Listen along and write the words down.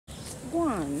Go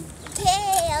on.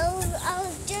 Okay, I'll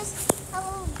just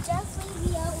leave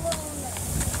you alone.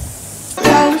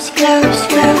 Close, close,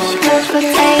 close, close, but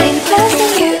staying close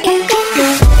to you.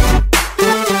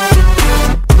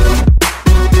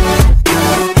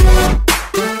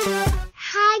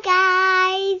 Hi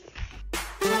guys.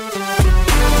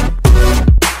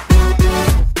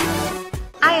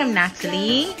 I am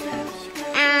Natalee.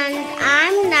 And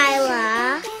I'm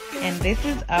Naila. And this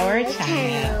is our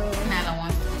channel. Naila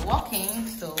wants to go walking,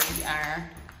 so we are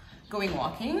going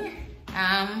walking.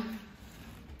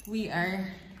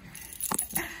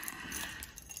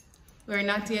 We're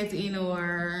not yet in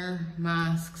our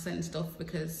masks and stuff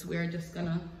because we're just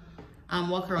gonna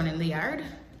walk around in the yard.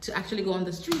 To actually go on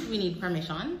the street, we need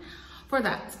permission for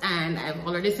that, and I've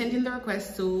already sent in the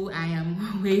request, so I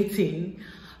am waiting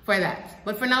for that.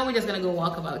 But for now, we're just gonna go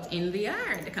walk about in the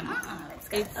yard. Come on, let's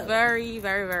go. It's very,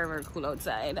 very, very, very cool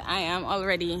outside. I am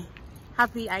already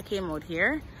happy I came out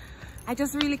here. I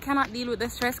just really cannot deal with the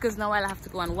stress because now I'll have to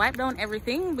go and wipe down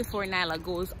everything before Naila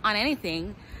goes on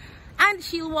anything, and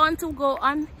she'll want to go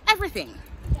on everything.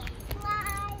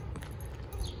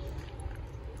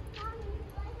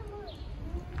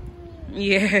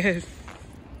 Yes.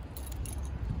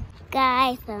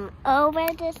 Guys, I'm over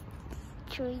the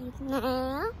street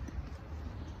now.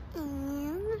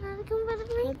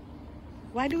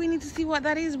 Why do we need to see what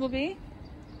that is, Bobby?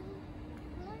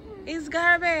 It's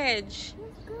garbage.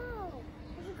 Let's go.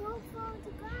 Let's go for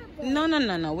the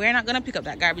garbage. No. We're not gonna pick up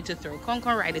that garbage to throw. Come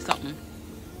ride it something.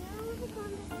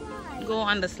 Go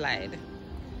on the slide.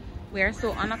 We are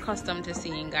so unaccustomed to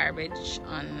seeing garbage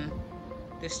on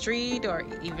the street or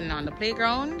even on the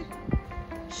playground.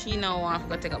 She now wants to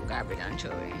go take up garbage and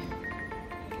throw it.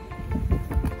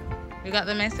 We got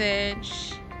the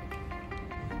message.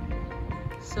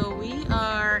 So we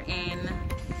are in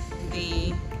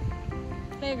the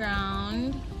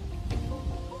playground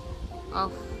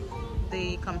of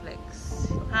the complex.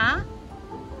 Huh?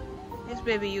 Yes,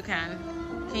 baby, you can.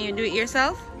 Can you do it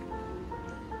yourself?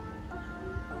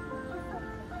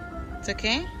 It's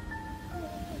okay?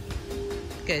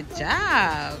 Good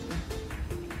job.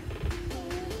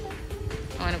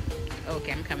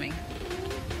 Okay, I'm coming.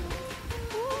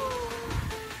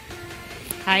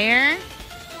 Higher.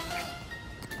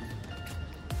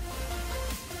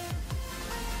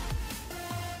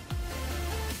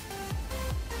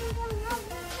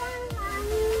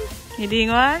 You doing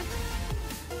what?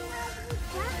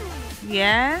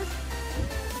 Yes.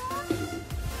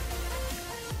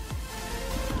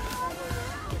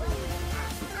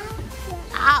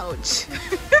 Ouch.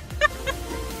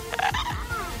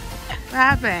 What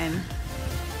happened?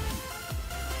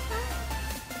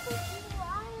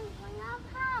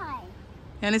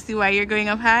 You want to see why you're going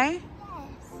up high?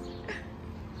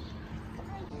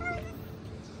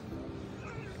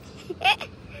 Yes.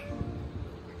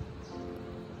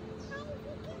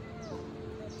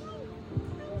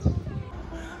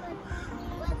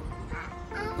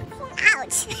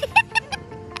 Ouch.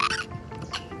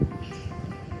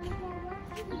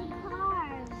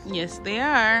 Yes, they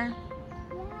are. Yeah,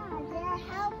 they're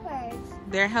helpers.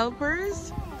 They're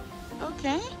helpers?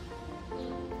 Okay.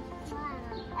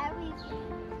 Everything.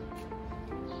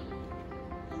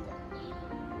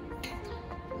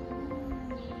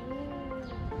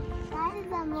 That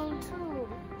is a moo too.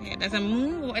 Yeah, that's a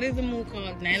moo. What is the moo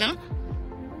called, Naila?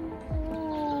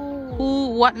 Moo.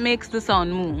 What makes the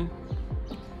sound moo?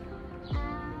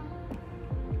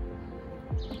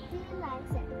 He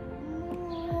likes it.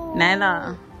 Moo.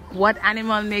 Naila, what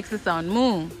animal makes the sound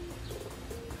moo?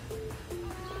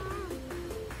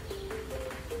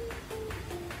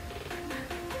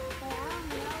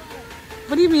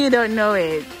 What do you mean you don't know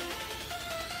it?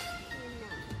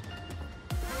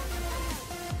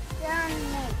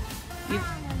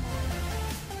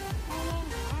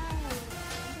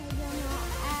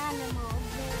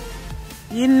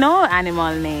 You know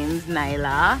animal names,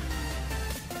 Naila.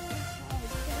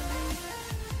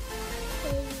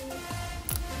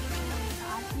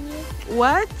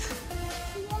 What?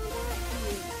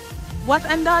 What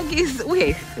and dog is?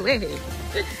 Wait.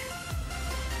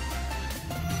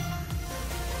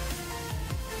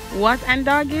 What and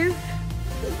dog is?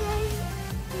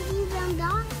 Piggies and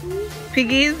doggies.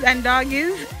 Piggies and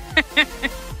doggies?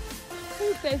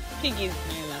 Who says piggies,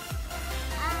 Naila?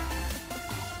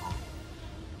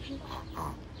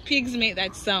 Pigs make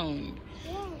that sound.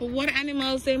 Yeah. But what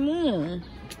animals say moo?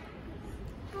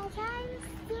 Sometimes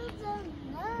do the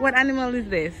What animal is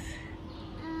this?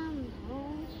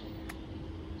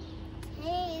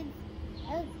 It's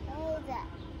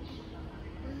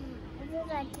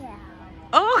a cow.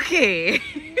 Okay.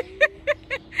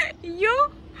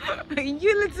 You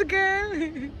You little girl.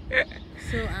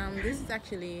 So this is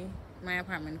actually my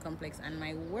apartment complex, and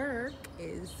my work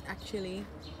is actually,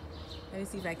 let me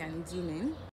see if I can zoom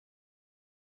in.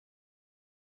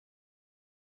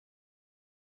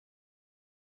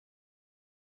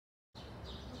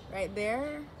 Right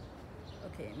there.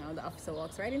 Okay, now the officer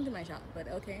walks right into my shop, but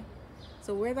okay.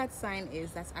 So where that sign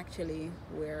is, that's actually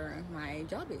where my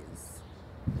job is.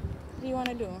 What do you want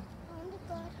to do? I want to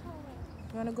go home.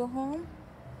 You want to go home?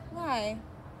 Why?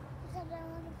 Because I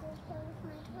want to go play with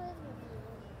my toys with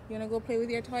you. You want to go play with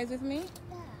your toys with me?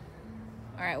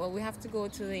 Yeah. Alright, well, we have to go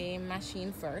to the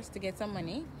machine first to get some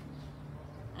money,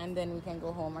 and then we can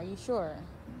go home. Are you sure?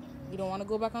 You don't want to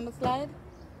go back on the slide?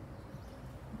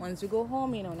 Once we go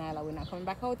home, you know, Naila, we're not coming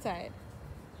back outside.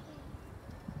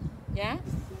 Yeah?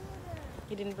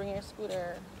 You didn't bring your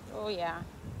scooter. Oh, yeah.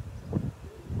 Do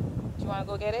you want to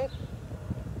go get it?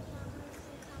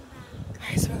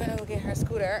 Alright, so we're going to go get her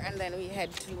scooter, and then we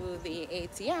head to the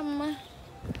ATM.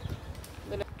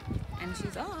 And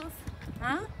she's off.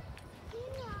 Huh?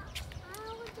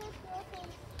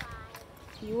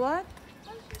 You what?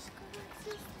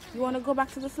 You want to go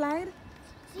back to the slide?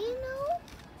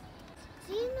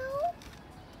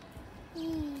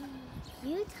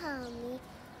 You tell me.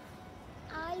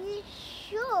 Are you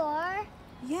sure?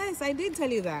 Yes, I did tell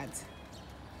you that.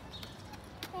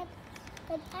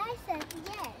 But I said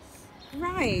yes.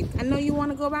 Right. I know you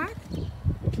want to go back?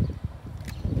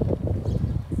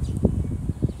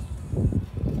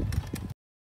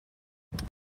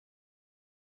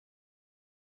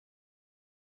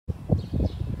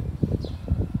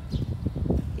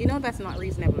 You know that's not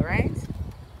reasonable, right?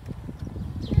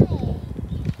 Hey.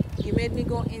 You made me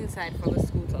go inside for the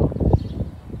scooter.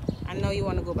 I know you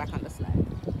want to go back on the slide.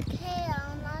 Okay,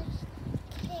 I'm not.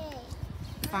 Okay.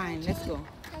 Fine, let's go.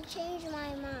 I changed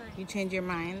my mind. You change your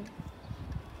mind?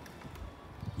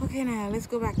 Okay, now let's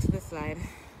go back to the slide.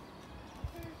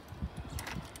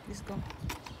 Let's go.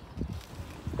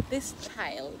 This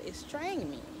child is trying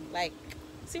me. Like,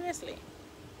 seriously.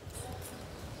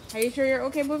 Are you sure you're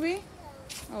okay, booby?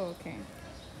 Oh, okay.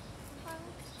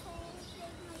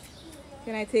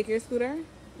 Can I take your scooter?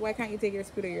 Why can't you take your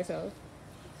scooter yourself?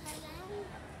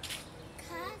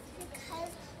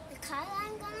 Because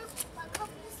I'm gonna walk up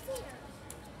the stairs.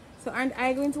 So aren't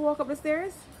I going to walk up the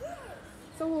stairs?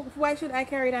 So why should I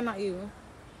carry it and not you?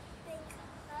 Because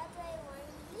I want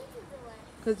you to do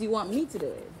it. Because you want me to do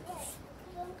it. Yes,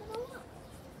 because I'm gonna walk.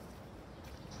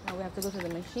 Now we have to go to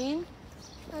the machine.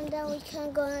 And then we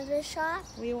can go to the shop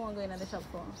What do you want to go in at the shop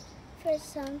for? for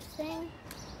something.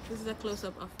 This is a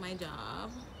close-up of my job.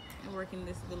 I work in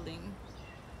this building.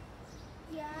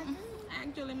 Yeah. I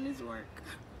actually miss work.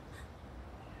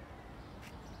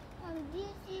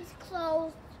 This is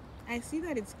closed. I see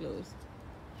that it's closed.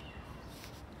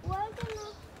 We're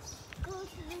gonna go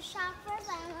to the shop first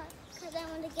because I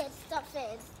want to get stuffed.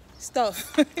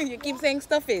 Stuff. You keep saying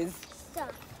stuff is.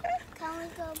 Stuff. Can we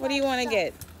go What do you want to stuff?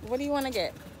 get? What do you want to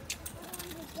get? I want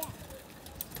to get.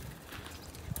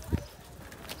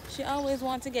 She always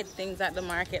wants to get things at the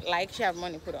market, like she have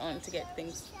money put on to get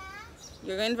things.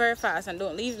 You're going very fast and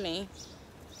don't leave me.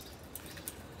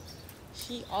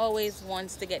 She always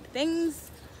wants to get things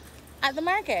at the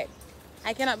market.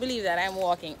 I cannot believe that I'm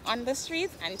walking on the street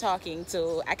and talking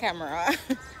to a camera.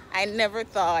 I never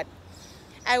thought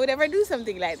I would ever do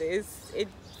something like this. It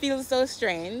feels so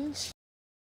strange.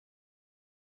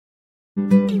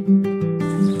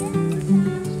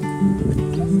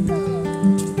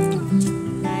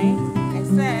 Right? I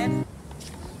said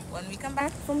when we come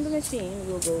back from the machine,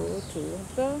 we'll go to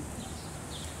the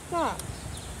shop.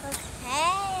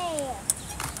 Okay.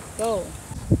 Go.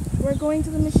 We're going to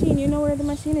the machine. You know where the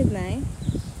machine is, Nai?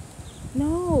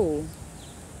 No.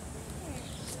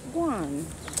 Go on.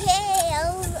 Okay,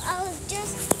 I will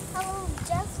just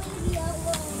leave you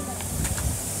alone.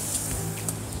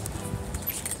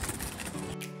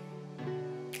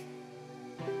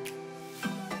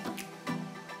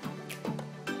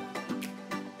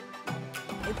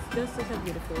 It's just such a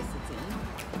beautiful city.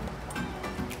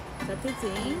 It's a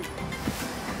pity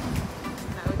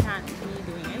that we can't be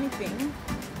doing anything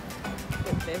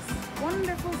with this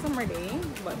wonderful summer day,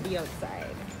 but be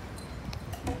outside.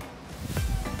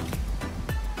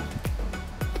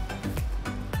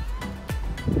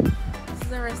 This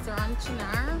is a restaurant,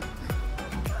 Chinar.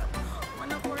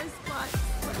 One of our spots.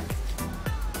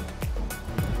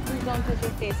 Please don't touch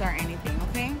your face or anything,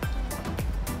 okay?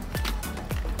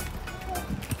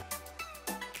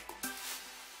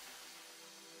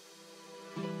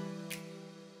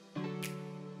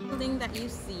 Building that you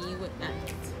see with that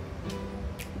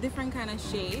different kind of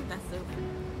shade, that's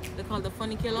they call the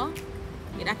funicular.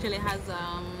 It actually has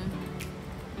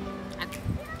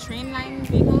train line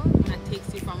vehicle that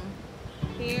takes you from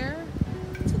here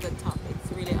to the top. It's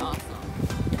really awesome.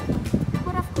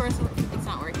 But of course, it's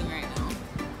not working right now.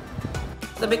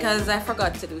 So because I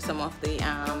forgot to do some of the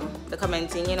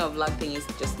commenting, you know, vlog thing is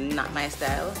just not my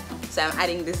style. So I'm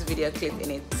adding this video clip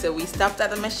in it. So we stopped at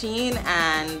the machine,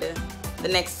 and the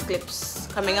next clips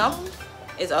coming up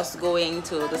is us going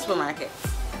to the supermarket.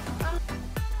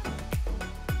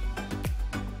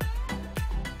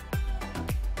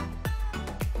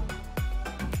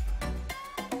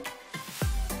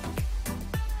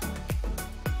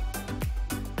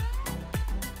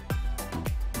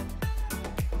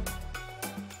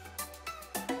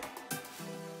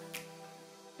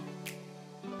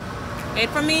 Wait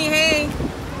for me, hey.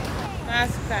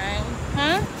 Last time.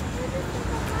 Huh?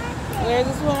 Where's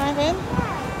the supermarket?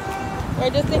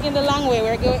 We're just taking the long way.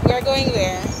 We're going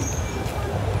there.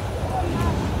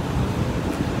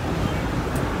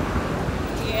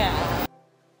 Yeah.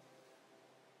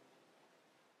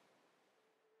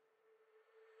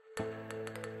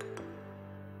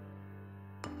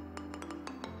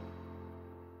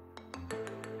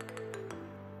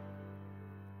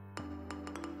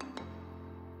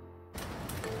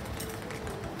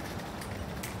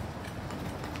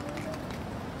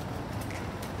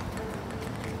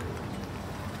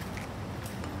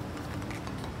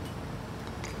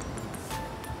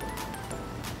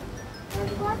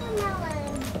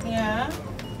 Watermelon. Yeah.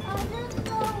 Are there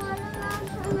still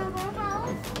watermelons in the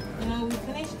warehouse? You know, we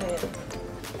finished it.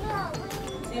 No,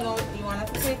 You want us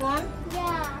to take one?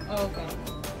 yeah. Okay.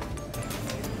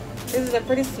 This is a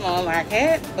pretty small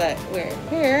market, but we're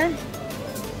here.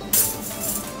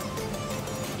 It's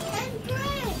great.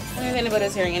 I don't know if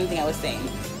anybody's hearing anything I was saying.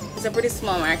 It's a pretty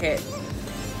small market,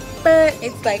 but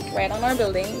it's like right on our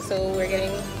building, so we're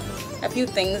getting a few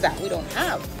things that we don't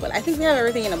have. But I think we have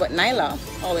everything, you know, but Naila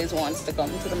always wants to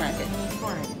come to the market.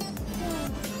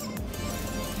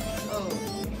 Oh.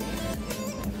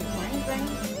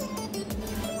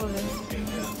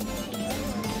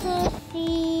 To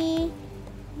see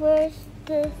where's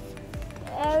this,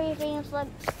 everything is like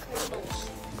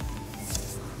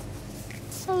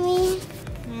for me.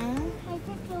 Hmm? I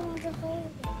just don't want to hold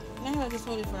it. Naila, just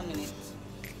hold it for a minute.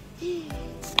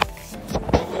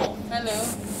 Hello.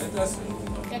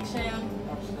 Section.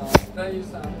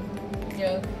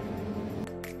 Yeah.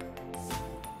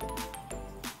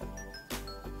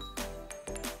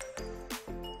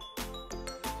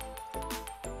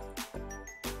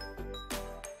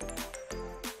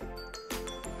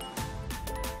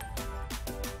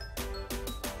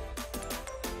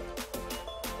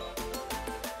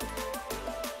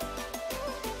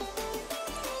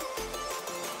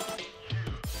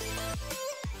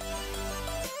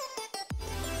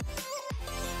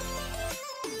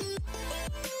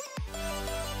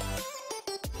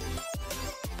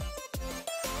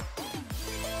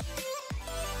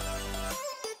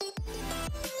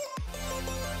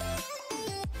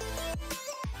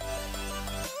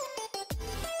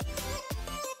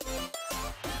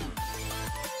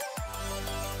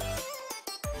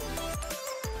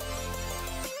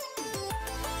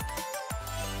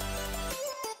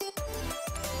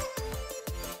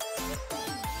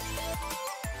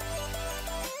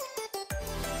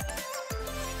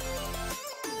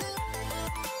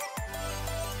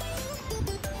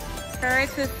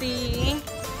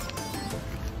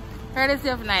 Courtesy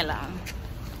of Naila.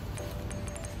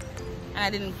 And I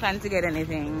didn't plan to get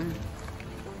anything.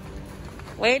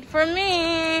 Wait for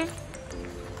me.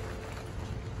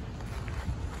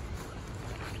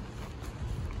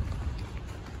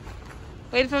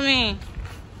 Wait for me.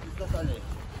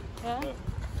 Yeah?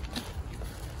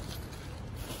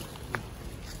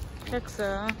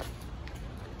 XOXO.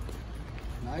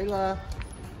 Naila.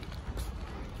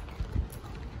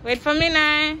 Wait for me,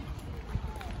 Nai.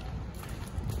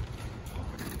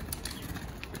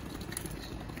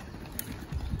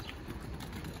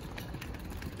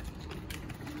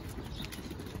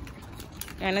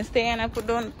 You wanna stay and I put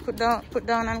down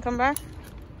and come back?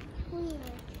 Where?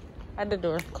 At the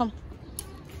door. Come.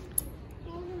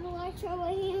 Want to wash our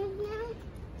hands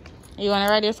now? You wanna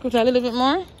ride your scooter a little bit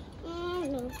more?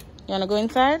 No. You wanna go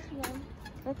inside?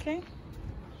 No. Okay.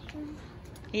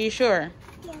 You sure?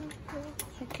 Yeah.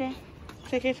 Okay.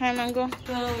 Take your time and go.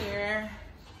 So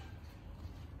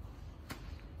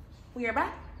we're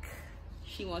back.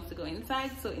 She wants to go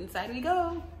inside, so inside we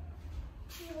go.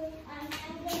 I'm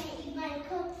gonna eat my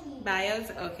cookie.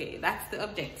 Bios, okay, that's the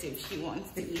objective. She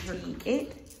wants to eat her cookie.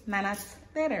 8 minutes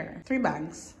later, 3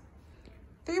 bags.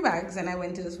 3 bags, and I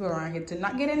went to the supermarket to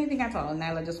not get anything at all.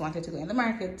 Naila just wanted to go in the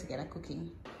market to get a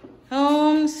cookie.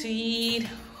 Home sweet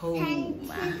home.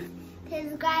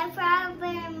 Subscribe for our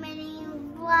mini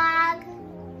vlog.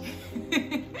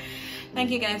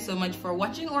 Thank you guys so much for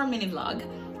watching our mini vlog.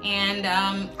 And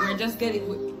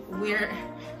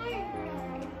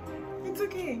it's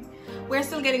okay. We're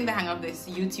still getting the hang of this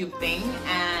YouTube thing,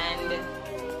 and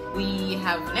we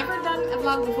have never done a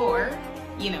vlog before,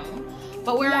 you know,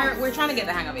 but we're trying to get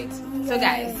the hang of it. So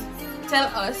guys, tell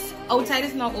us, outside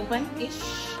is now open-ish.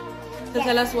 So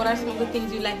tell us what are some of the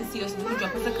things you'd like to see us do.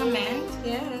 Drop us a comment.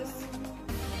 Yes.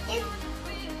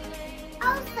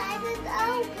 Outside is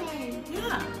open.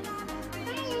 Yeah.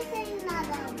 Why are you saying it's not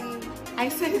open? I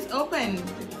said it's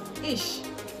open-ish.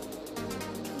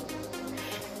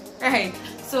 Right.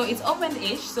 So it's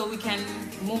open-ish, so we can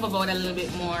move about a little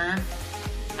bit more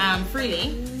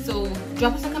freely. So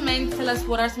drop us a comment. Tell us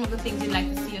what are some of the things you'd like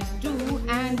to see us do,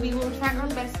 and we will try our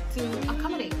best to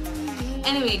accommodate.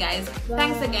 Anyway, guys,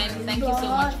 thanks again. Thank you so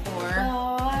much for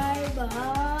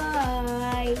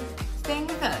staying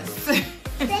with us.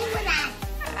 Stay with us.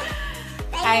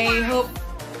 I hope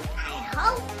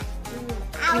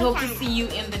we we hope to see you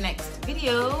in the next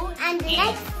video. And the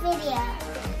next video.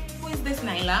 Who is this,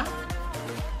 Naila?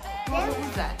 What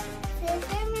is that?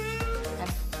 Superman.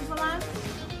 That's Superman?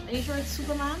 Are you sure it's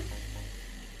Superman?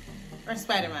 Or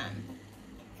Spider-Man?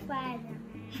 Spider-Man.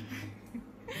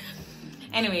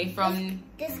 Anyway, from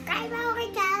Describe our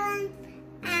channel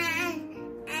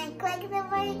and click the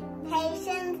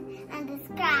notifications and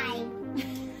subscribe.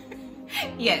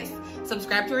 yes,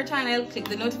 subscribe to our channel, click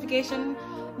the notification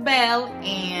bell,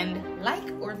 and like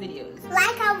our videos.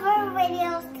 Like our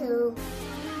videos too.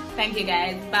 Thank you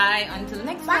guys. Bye. Until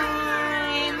next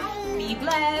time. Be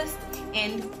blessed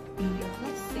and be a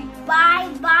blessing. Bye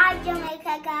bye,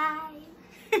 Jamaica guys.